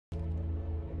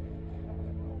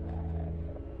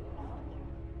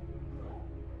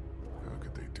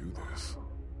do this?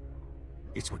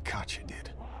 It's what Katjaa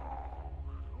did.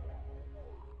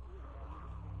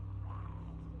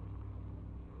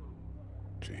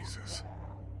 Jesus.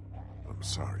 I'm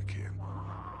sorry, kid.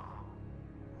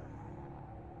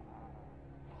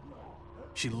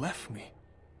 She left me.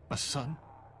 A son.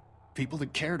 People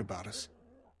that cared about us.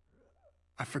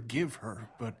 I forgive her,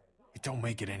 but it don't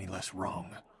make it any less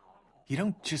wrong. You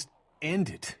don't just end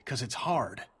it because it's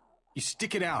hard. You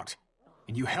stick it out,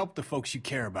 and you help the folks you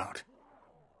care about.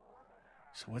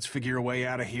 So let's figure a way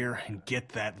out of here and get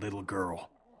that little girl.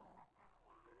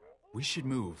 We should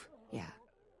move. Yeah.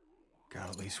 Got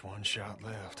at least one shot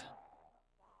left.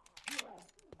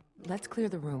 Let's clear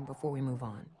the room before we move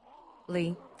on.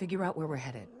 Lee, figure out where we're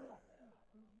headed.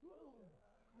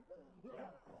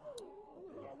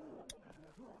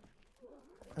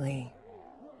 Lee,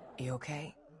 you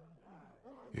okay?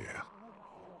 Yeah.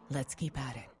 Let's keep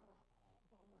at it.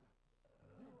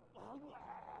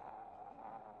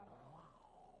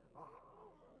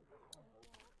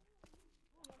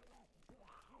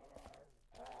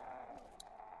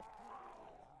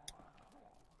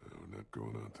 No, not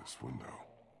going out this window.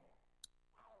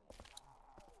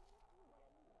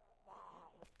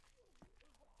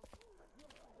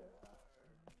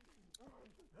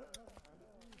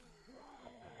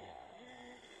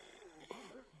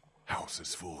 House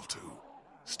is full, too.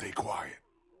 Stay quiet.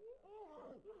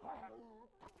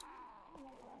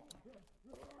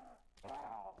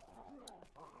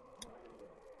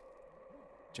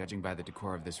 Judging by the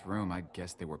decor of this room, I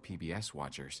guess they were PBS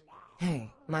watchers.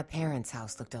 Hey, my parents'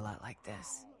 house looked a lot like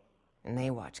this. And they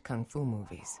watch kung fu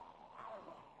movies.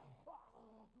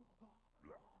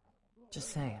 Just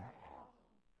saying.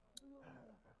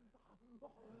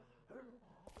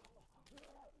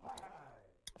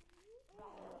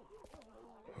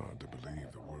 Hard to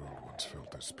believe the world once felt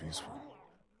this peaceful.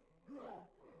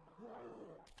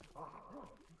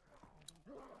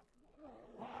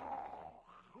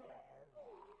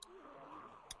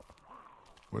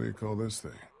 What do you call this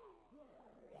thing?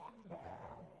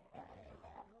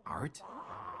 Art?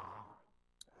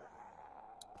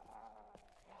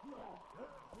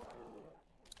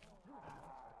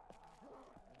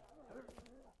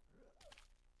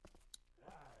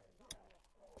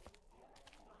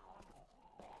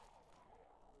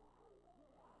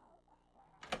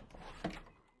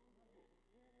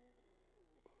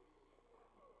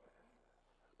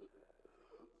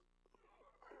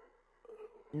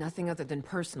 Nothing other than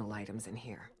personal items in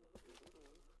here.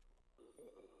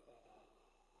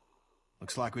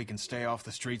 Looks like we can stay off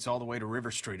the streets all the way to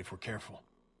River Street if we're careful.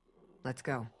 Let's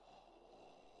go.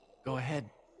 Go ahead.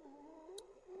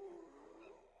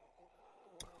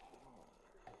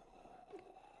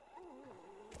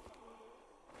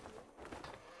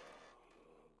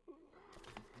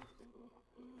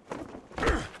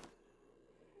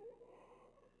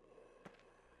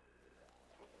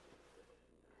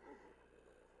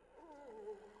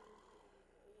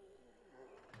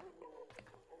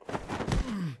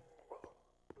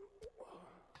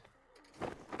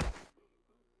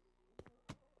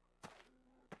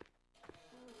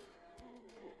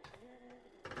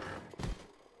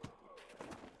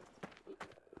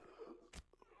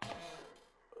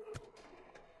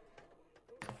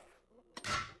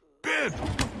 Ben!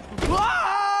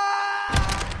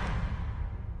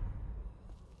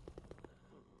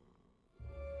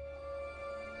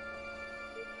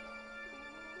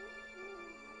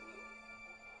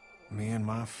 Me and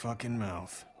my fucking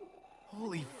mouth.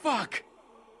 Holy fuck!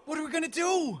 What are we gonna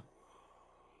do?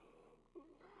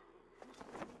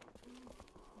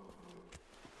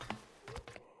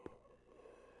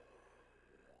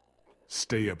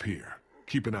 Stay up here.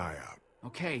 Keep an eye out.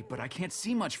 Okay, but I can't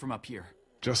see much from up here.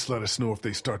 Just let us know if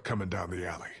they start coming down the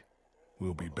alley.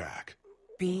 We'll be back.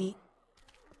 Be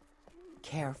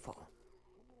careful.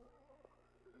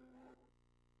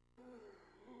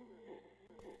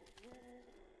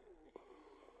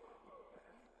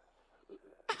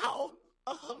 Ow!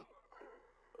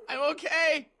 I'm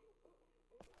okay!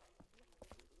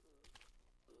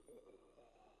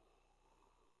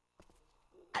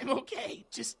 I'm okay.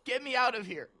 Just get me out of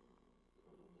here.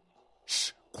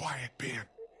 Shh! Quiet, Ben,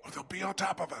 or they'll be on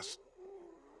top of us.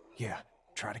 Yeah,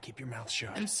 try to keep your mouth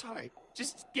shut. I'm sorry.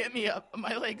 Just get me up.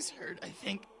 My legs hurt, I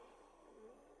think.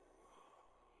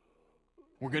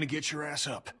 We're gonna get your ass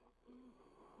up.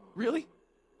 Really?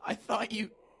 I thought you...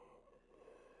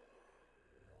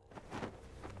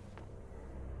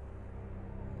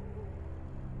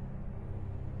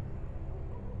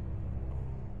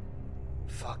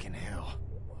 Fucking hell.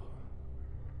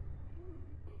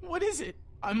 What is it?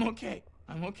 I'm okay.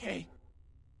 I'm okay.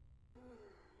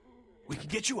 We can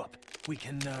get you up. We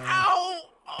can, Ow!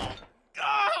 Oh,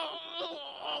 God.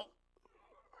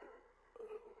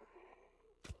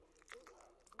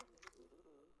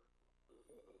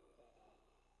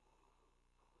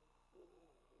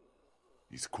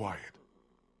 He's quiet.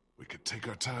 We could take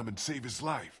our time and save his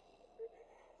life.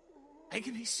 I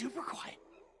can be super quiet.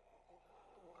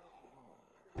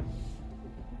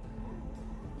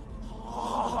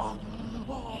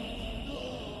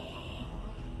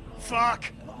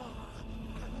 Fuck!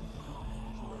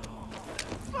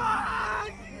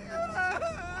 Fuck!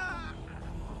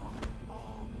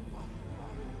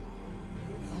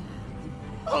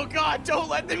 Oh God, don't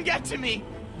let them get to me!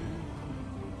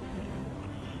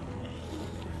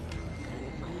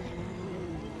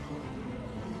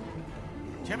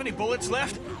 Do you have any bullets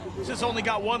left? This has only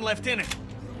got one left in it.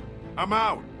 I'm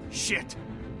out. Shit.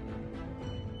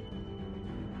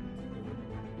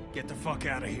 Get the fuck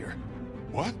out of here.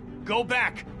 What? Go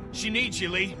back. She needs you,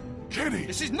 Lee. Kenny!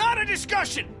 This is not a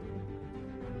discussion!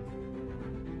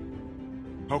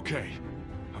 Okay,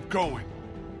 I'm going.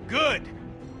 Good.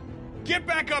 Get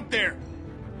back up there.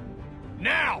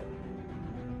 Now!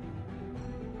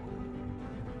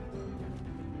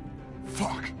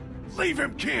 Fuck! Leave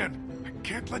him, Ken! I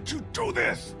can't let you do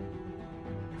this!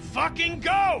 Fucking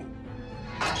go!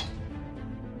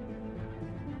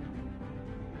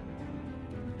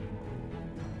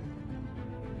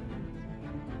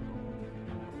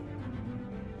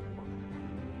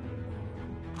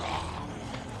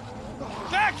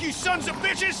 Back, you sons of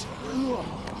bitches!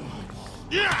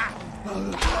 Yeah!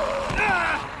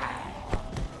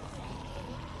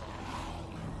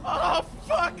 Oh,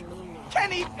 fuck!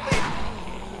 Kenny!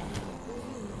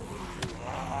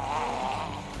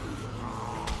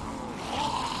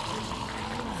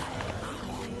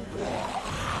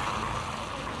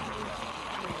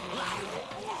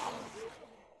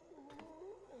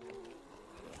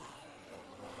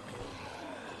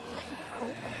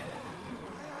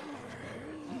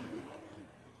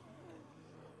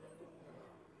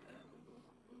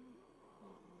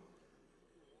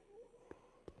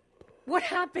 What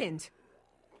happened?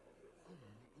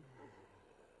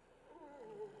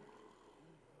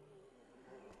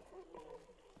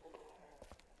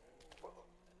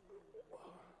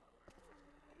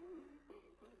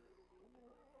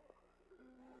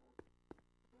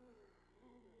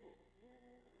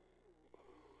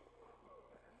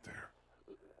 They're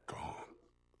gone.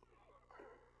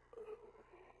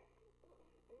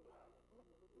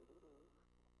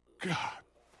 God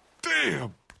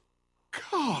damn!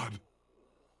 God!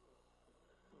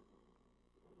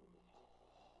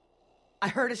 I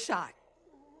heard a shot.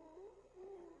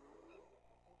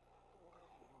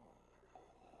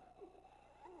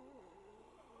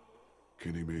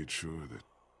 Kenny made sure that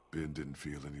Ben didn't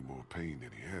feel any more pain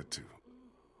than he had to.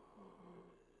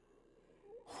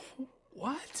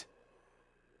 What?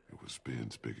 It was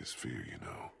Ben's biggest fear, you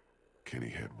know. Kenny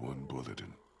had one bullet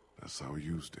and that's how he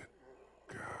used it.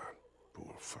 God,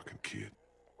 poor fucking kid.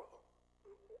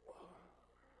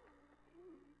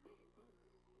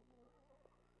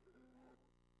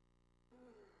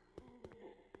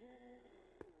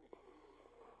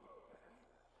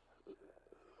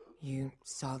 You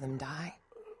saw them die?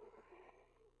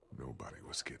 Nobody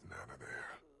was getting out of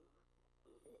there.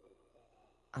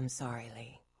 I'm sorry,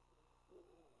 Lee.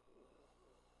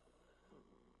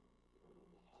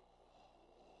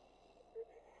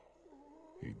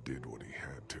 He did what he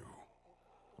had to,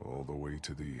 all the way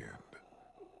to the end.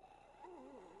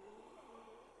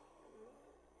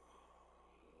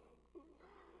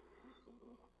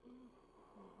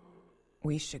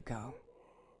 We should go.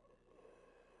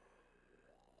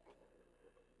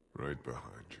 Right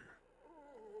behind you.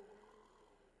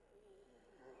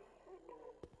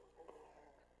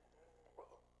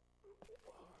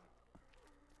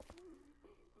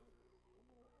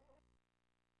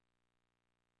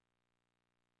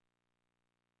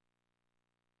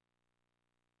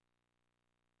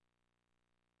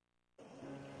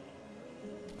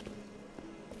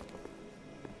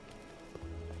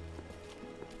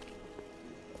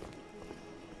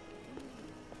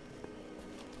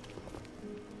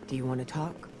 Do you want to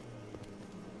talk?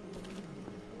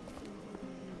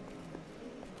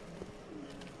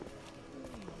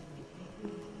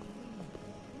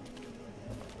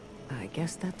 I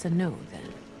guess that's a no, then.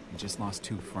 You just lost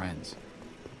 2 friends.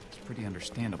 It's pretty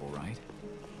understandable, right?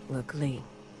 Look, Lee,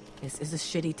 this is a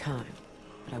shitty time,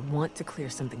 but I want to clear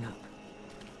something up.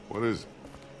 What is it?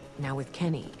 Now with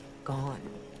Kenny gone,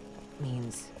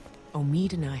 means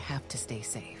Omid and I have to stay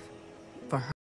safe. For her.